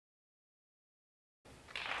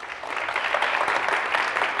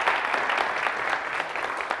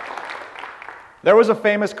There was a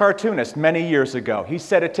famous cartoonist many years ago. He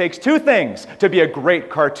said it takes two things to be a great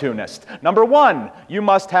cartoonist. Number one, you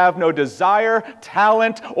must have no desire,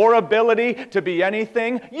 talent, or ability to be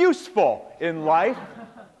anything useful in life.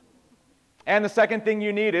 And the second thing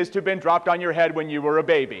you need is to have been dropped on your head when you were a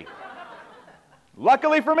baby.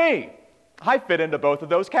 Luckily for me, I fit into both of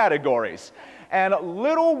those categories. And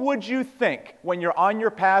little would you think when you're on your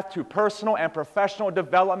path to personal and professional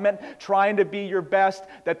development, trying to be your best,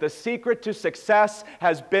 that the secret to success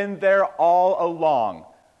has been there all along.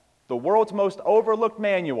 The world's most overlooked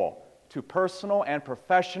manual to personal and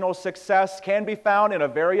professional success can be found in a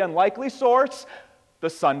very unlikely source, the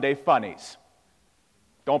Sunday Funnies.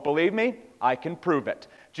 Don't believe me? I can prove it.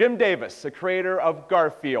 Jim Davis, the creator of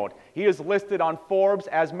Garfield, he is listed on Forbes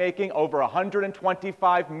as making over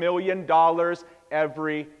 $125 million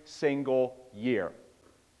every single year.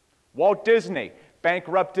 Walt Disney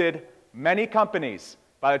bankrupted many companies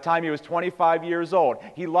by the time he was 25 years old.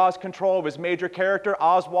 He lost control of his major character,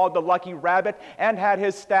 Oswald the Lucky Rabbit, and had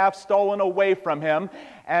his staff stolen away from him.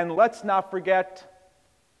 And let's not forget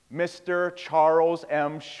Mr. Charles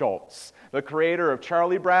M. Schulz, the creator of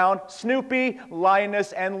Charlie Brown, Snoopy,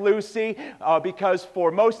 Linus, and Lucy, because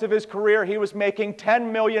for most of his career he was making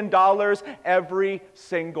 $10 million every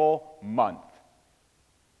single month.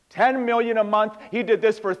 $10 million a month. He did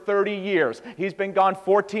this for 30 years. He's been gone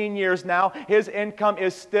 14 years now. His income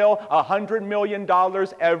is still $100 million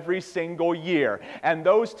every single year. And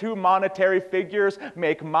those two monetary figures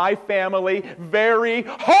make my family very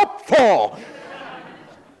hopeful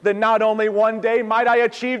that not only one day might I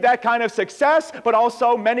achieve that kind of success, but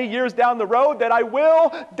also many years down the road that I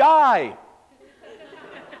will die.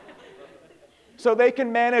 So they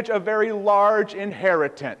can manage a very large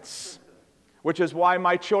inheritance, which is why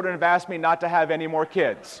my children have asked me not to have any more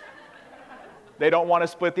kids. They don't want to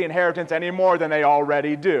split the inheritance any more than they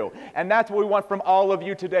already do. And that's what we want from all of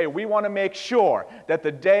you today. We want to make sure that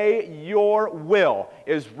the day your will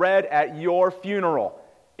is read at your funeral,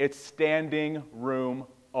 it's standing room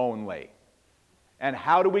only. And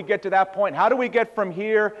how do we get to that point? How do we get from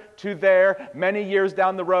here to there many years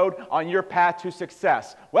down the road on your path to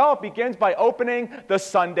success? Well, it begins by opening the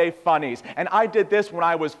Sunday Funnies. And I did this when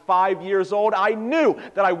I was 5 years old. I knew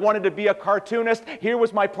that I wanted to be a cartoonist. Here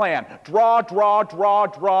was my plan. Draw, draw, draw,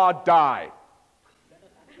 draw, die.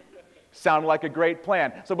 Sound like a great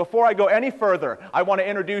plan. So before I go any further, I want to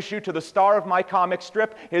introduce you to the star of my comic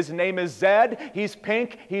strip. His name is Zed. He's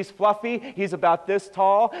pink. He's fluffy. He's about this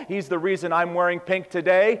tall. He's the reason I'm wearing pink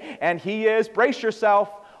today. And he is, brace yourself,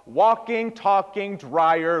 walking, talking,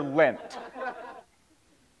 dryer lint.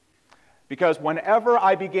 Because whenever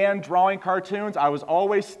I began drawing cartoons, I was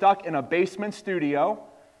always stuck in a basement studio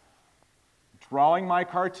drawing my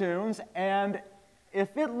cartoons. And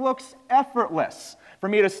if it looks effortless for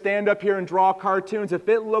me to stand up here and draw cartoons, if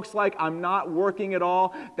it looks like I'm not working at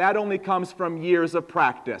all, that only comes from years of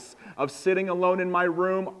practice, of sitting alone in my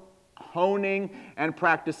room, honing and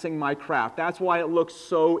practicing my craft. That's why it looks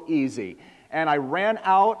so easy. And I ran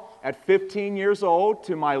out at 15 years old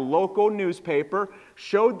to my local newspaper,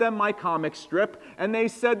 showed them my comic strip, and they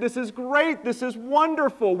said, "This is great, this is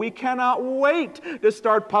wonderful, we cannot wait to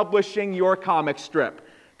start publishing your comic strip."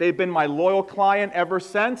 They've been my loyal client ever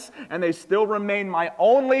since, and they still remain my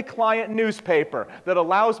only client newspaper that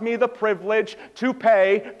allows me the privilege to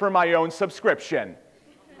pay for my own subscription.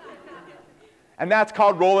 And that's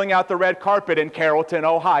called rolling out the red carpet in Carrollton,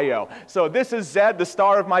 Ohio. So this is Zed, the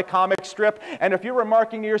star of my comic strip, and if you're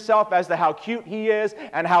remarking to yourself as to how cute he is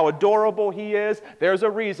and how adorable he is, there's a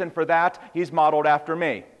reason for that. He's modeled after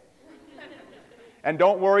me. And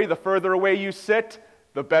don't worry, the further away you sit,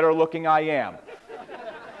 the better looking I am.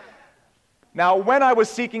 Now, when I was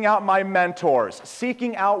seeking out my mentors,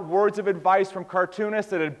 seeking out words of advice from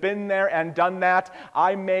cartoonists that had been there and done that,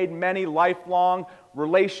 I made many lifelong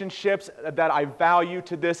relationships that I value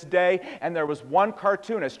to this day. And there was one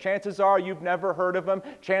cartoonist. Chances are you've never heard of him.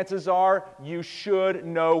 Chances are you should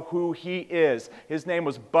know who he is. His name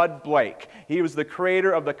was Bud Blake. He was the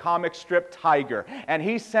creator of the comic strip Tiger. And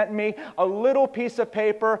he sent me a little piece of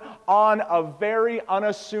paper on a very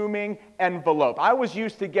unassuming envelope. I was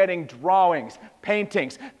used to getting drawings,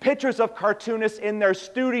 paintings, pictures of cartoonists in their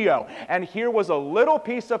studio. And here was a little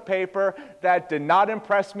piece of paper that did not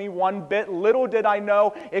impress me one bit. Little did I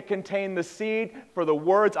know it contained the seed for the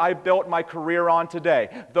words I built my career on today.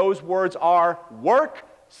 Those words are work,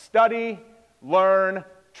 study, learn,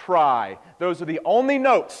 try. Those are the only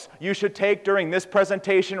notes you should take during this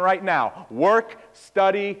presentation right now. Work,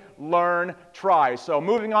 study, learn, try. So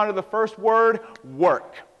moving on to the first word,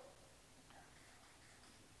 work.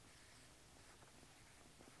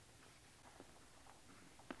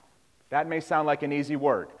 That may sound like an easy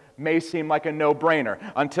word, may seem like a no-brainer,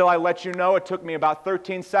 until I let you know it took me about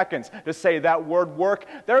 13 seconds to say that word work.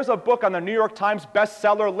 There's a book on the New York Times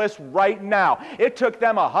bestseller list right now. It took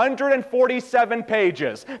them 147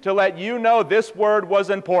 pages to let you know this word was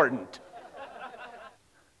important.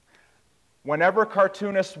 Whenever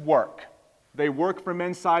cartoonists work, they work from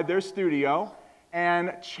inside their studio,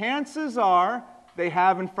 and chances are they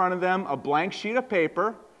have in front of them a blank sheet of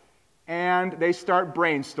paper, and they start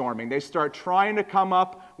brainstorming. They start trying to come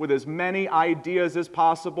up with as many ideas as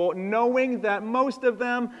possible, knowing that most of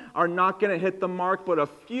them are not going to hit the mark, but a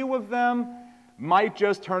few of them might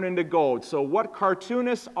just turn into gold. So what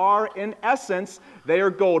cartoonists are, in essence, they are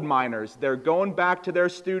gold miners. They're going back to their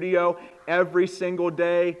studio every single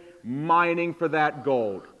day, mining for that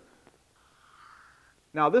gold.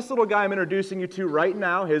 Now, this little guy I'm introducing you to right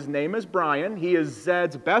now, his name is Brian. He is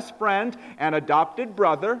Zed's best friend and adopted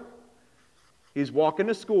brother. He's walking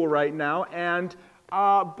to school right now, and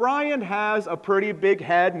Brian has a pretty big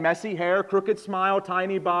head, messy hair, crooked smile,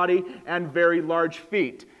 tiny body, and very large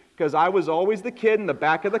feet. Because I was always the kid in the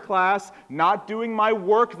back of the class, not doing my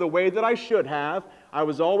work the way that I should have. I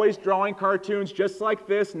was always drawing cartoons just like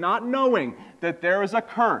this, not knowing that there is a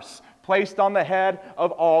curse placed on the head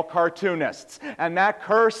of all cartoonists. And that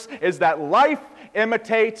curse is that life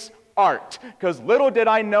imitates art. Because little did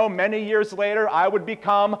I know, many years later, I would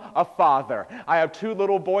become a father. I have two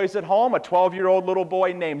little boys at home, a 12-year-old little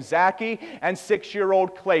boy named Zachy and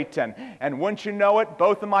 6-year-old Clayton. And wouldn't you know it,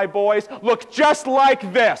 both of my boys look just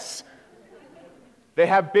like this. They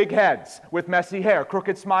have big heads with messy hair,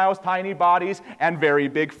 crooked smiles, tiny bodies, and very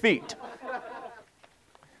big feet.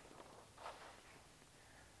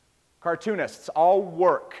 Cartoonists all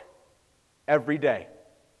work every day.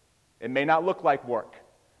 It may not look like work.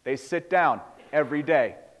 They sit down every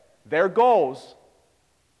day. Their goals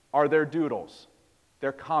are their doodles,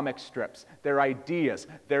 their comic strips, their ideas,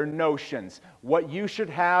 their notions. What you should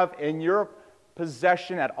have in your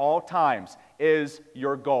possession at all times is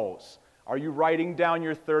your goals. Are you writing down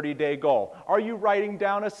your 30-day goal? Are you writing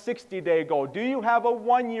down a 60-day goal? Do you have a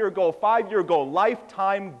 1-year goal, 5-year goal,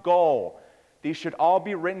 lifetime goal? These should all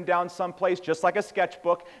be written down someplace, just like a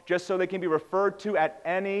sketchbook, just so they can be referred to at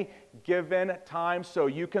any given time, so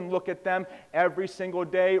you can look at them every single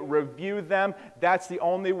day, review them. That's the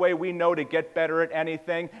only way we know to get better at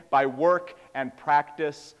anything, by work and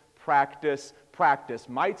practice, practice, practice.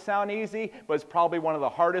 Might sound easy, but it's probably one of the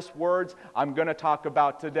hardest words I'm going to talk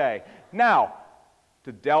about today. Now,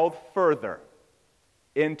 to delve further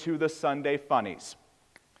into the Sunday Funnies.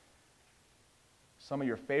 Some of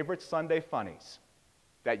your favorite Sunday Funnies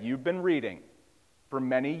that you've been reading for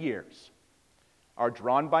many years are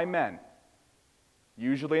drawn by men,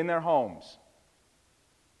 usually in their homes,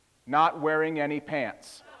 not wearing any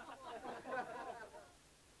pants.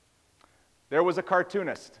 There was a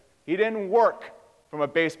cartoonist. He didn't work from a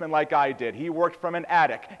basement like I did. He worked from an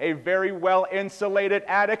attic, a very well-insulated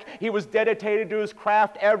attic. He was dedicated to his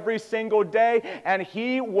craft every single day, and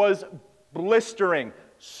he was blistering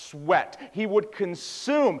sweat. He would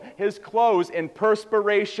consume his clothes in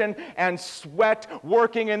perspiration and sweat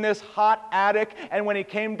working in this hot attic. And when he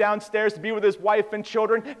came downstairs to be with his wife and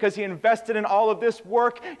children, because he invested in all of this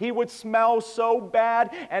work, he would smell so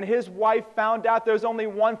bad. And his wife found out there's only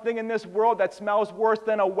one thing in this world that smells worse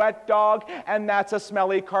than a wet dog, and that's a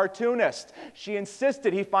smelly cartoonist. She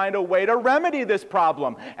insisted he find a way to remedy this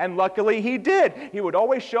problem, and luckily he did. He would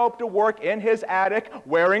always show up to work in his attic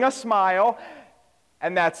wearing a smile,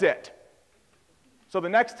 and that's it. So the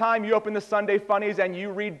next time you open the Sunday Funnies and you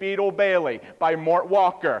read Beetle Bailey by Mort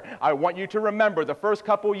Walker, I want you to remember the first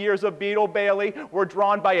couple years of Beetle Bailey were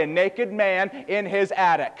drawn by a naked man in his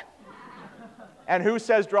attic. And who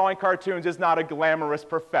says drawing cartoons is not a glamorous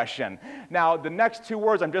profession? Now, the next two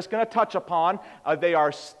words I'm just going to touch upon, they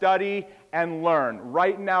are study and learn.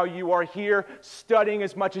 Right now you are here studying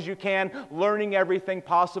as much as you can, learning everything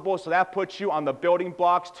possible, so that puts you on the building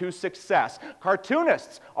blocks to success.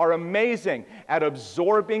 Cartoonists are amazing at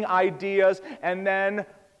absorbing ideas and then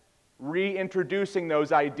reintroducing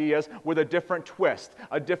those ideas with a different twist,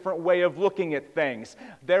 a different way of looking at things.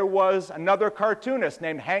 There was another cartoonist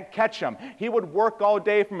named Hank Ketchum. He would work all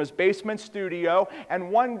day from his basement studio, and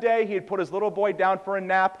one day he'd put his little boy down for a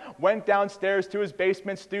nap, went downstairs to his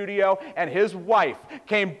basement studio, and his wife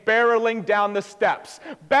came barreling down the steps,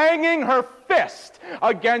 banging her fist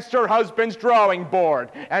against her husband's drawing board.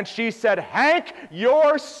 And she said, "Hank,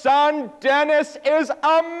 your son Dennis is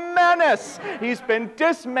a menace. He's been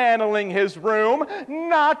dismantling his room,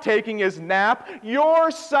 not taking his nap.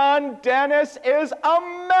 Your son Dennis is a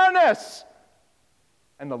menace."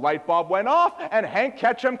 And the light bulb went off, and Hank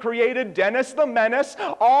Ketchum created Dennis the Menace,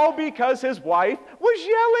 all because his wife was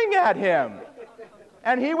yelling at him.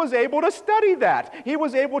 And he was able to study that. He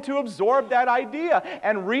was able to absorb that idea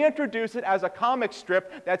and reintroduce it as a comic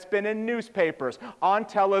strip that's been in newspapers, on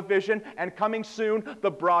television, and coming soon, the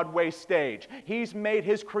Broadway stage. He's made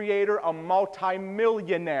his creator a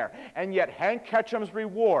multi-millionaire. And yet Hank Ketchum's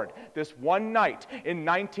reward this one night in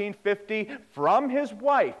 1950 from his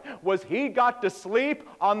wife was he got to sleep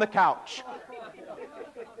on the couch.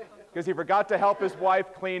 Because he forgot to help his wife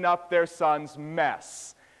clean up their son's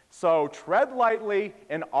mess. So tread lightly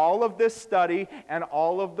in all of this study and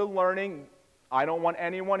all of the learning. I don't want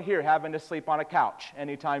anyone here having to sleep on a couch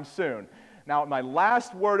anytime soon. Now, my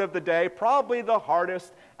last word of the day, probably the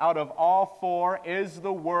hardest out of all four, is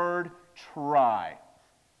the word try.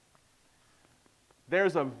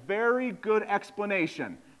 There's a very good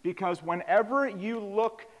explanation, because whenever you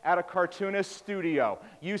look at a cartoonist studio,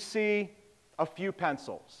 you see a few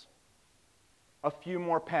pencils, a few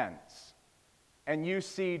more pens, and you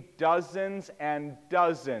see dozens and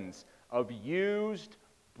dozens of used,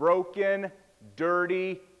 broken,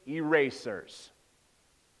 dirty erasers.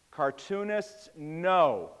 Cartoonists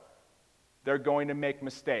know they're going to make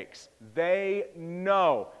mistakes. They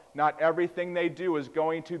know not everything they do is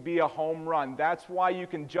going to be a home run. That's why you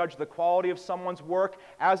can judge the quality of someone's work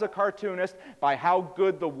as a cartoonist by how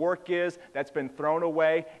good the work is that's been thrown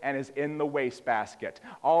away and is in the wastebasket.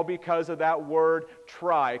 All because of that word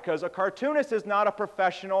try. Because a cartoonist is not a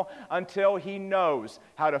professional until he knows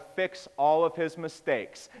how to fix all of his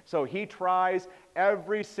mistakes. So he tries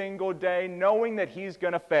every single day knowing that he's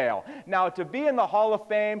going to fail. Now, to be in the Hall of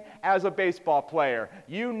Fame as a baseball player,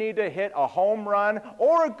 you need to hit a home run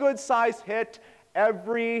or a good-sized hit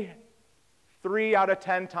every 3 out of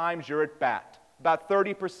 10 times you're at bat, about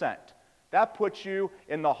 30%. That puts you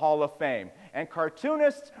in the Hall of Fame. And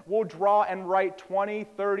cartoonists will draw and write 20,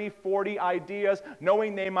 30, 40 ideas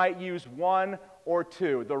knowing they might use one or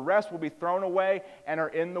two. The rest will be thrown away and are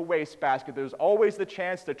in the wastebasket. There's always the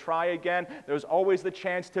chance to try again. There's always the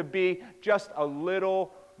chance to be just a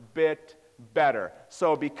little bit better.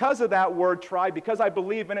 So because of that word try, because I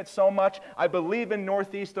believe in it so much, I believe in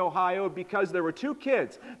Northeast Ohio, because there were two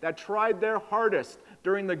kids that tried their hardest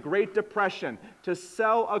during the Great Depression to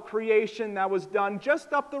sell a creation that was done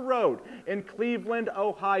just up the road in Cleveland,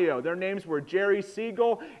 Ohio. Their names were Jerry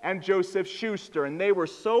Siegel and Joseph Schuster, and they were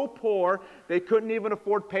so poor they couldn't even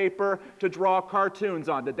afford paper to draw cartoons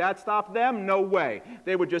on. Did that stop them? No way.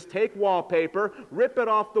 They would just take wallpaper, rip it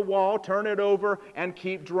off the wall, turn it over, and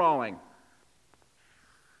keep drawing.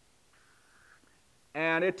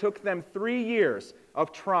 And it took them 3 years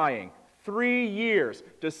of trying, 3 years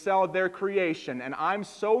to sell their creation. And I'm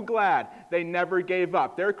so glad they never gave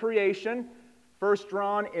up. Their creation, first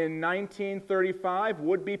drawn in 1935,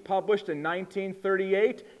 would be published in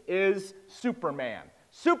 1938, is Superman.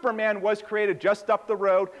 Superman was created just up the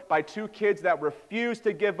road by two kids that refused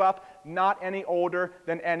to give up, not any older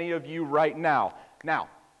than any of you right now. Now,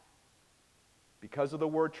 because of the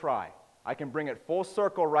word try, I can bring it full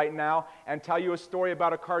circle right now and tell you a story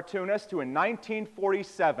about a cartoonist who in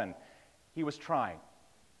 1947, he was trying.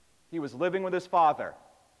 He was living with his father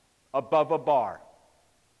above a bar,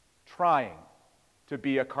 trying to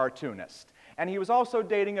be a cartoonist. And he was also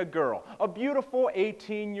dating a girl, a beautiful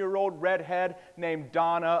 18-year-old redhead named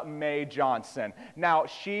Donna Mae Johnson. Now,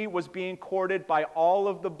 she was being courted by all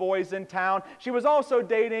of the boys in town. She was also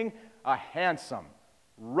dating a handsome,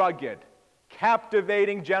 rugged,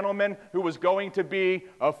 captivating gentleman who was going to be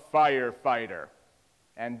a firefighter.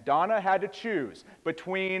 And Donna had to choose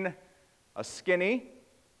between a skinny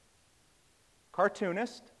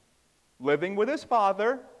cartoonist living with his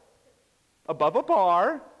father above a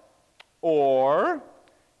bar, or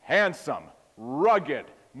handsome, rugged,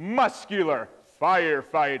 muscular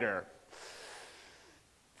firefighter.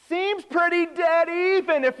 Seems pretty dead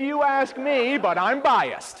even if you ask me, but I'm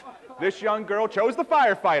biased. This young girl chose the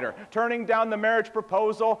firefighter, turning down the marriage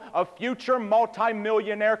proposal of future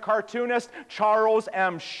multimillionaire cartoonist Charles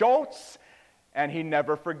M. Schulz, and he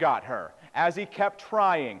never forgot her. As he kept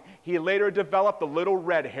trying, he later developed the little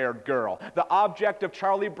red-haired girl, the object of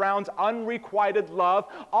Charlie Brown's unrequited love,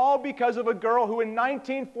 all because of a girl who in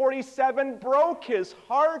 1947 broke his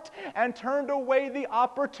heart and turned away the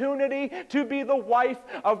opportunity to be the wife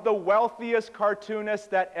of the wealthiest cartoonist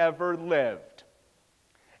that ever lived.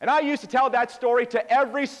 And I used to tell that story to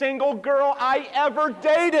every single girl I ever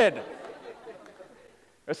dated.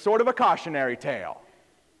 It's sort of a cautionary tale.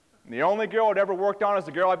 And the only girl I'd ever worked on is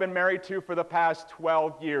the girl I've been married to for the past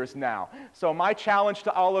 12 years now. So my challenge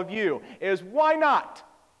to all of you is, why not,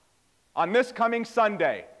 on this coming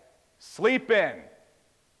Sunday, sleep in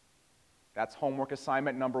That's homework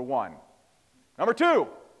assignment number 1. Number 2,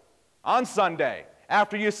 on Sunday,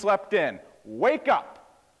 after you slept in, wake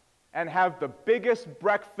up and have the biggest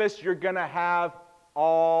breakfast you're going to have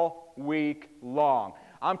all week long.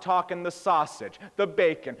 I'm talking the sausage, the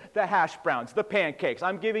bacon, the hash browns, the pancakes.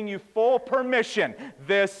 I'm giving you full permission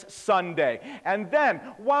this Sunday. And then,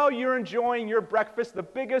 while you're enjoying your breakfast, the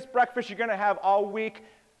biggest breakfast you're going to have all week,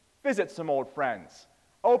 visit some old friends.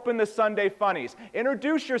 Open the Sunday Funnies.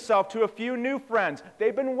 Introduce yourself to a few new friends.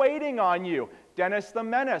 They've been waiting on you. Dennis the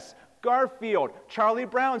Menace, Garfield, Charlie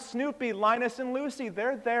Brown, Snoopy, Linus and Lucy.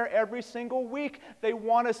 They're there every single week. They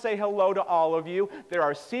want to say hello to all of you. There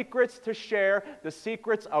are secrets to share. The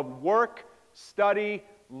secrets of work, study,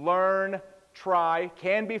 learn, try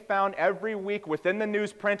can be found every week within the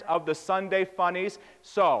newsprint of the Sunday Funnies.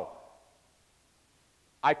 So,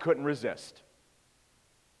 I couldn't resist.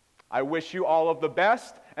 I wish you all of the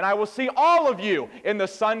best, and I will see all of you in the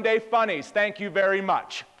Sunday Funnies. Thank you very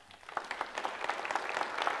much.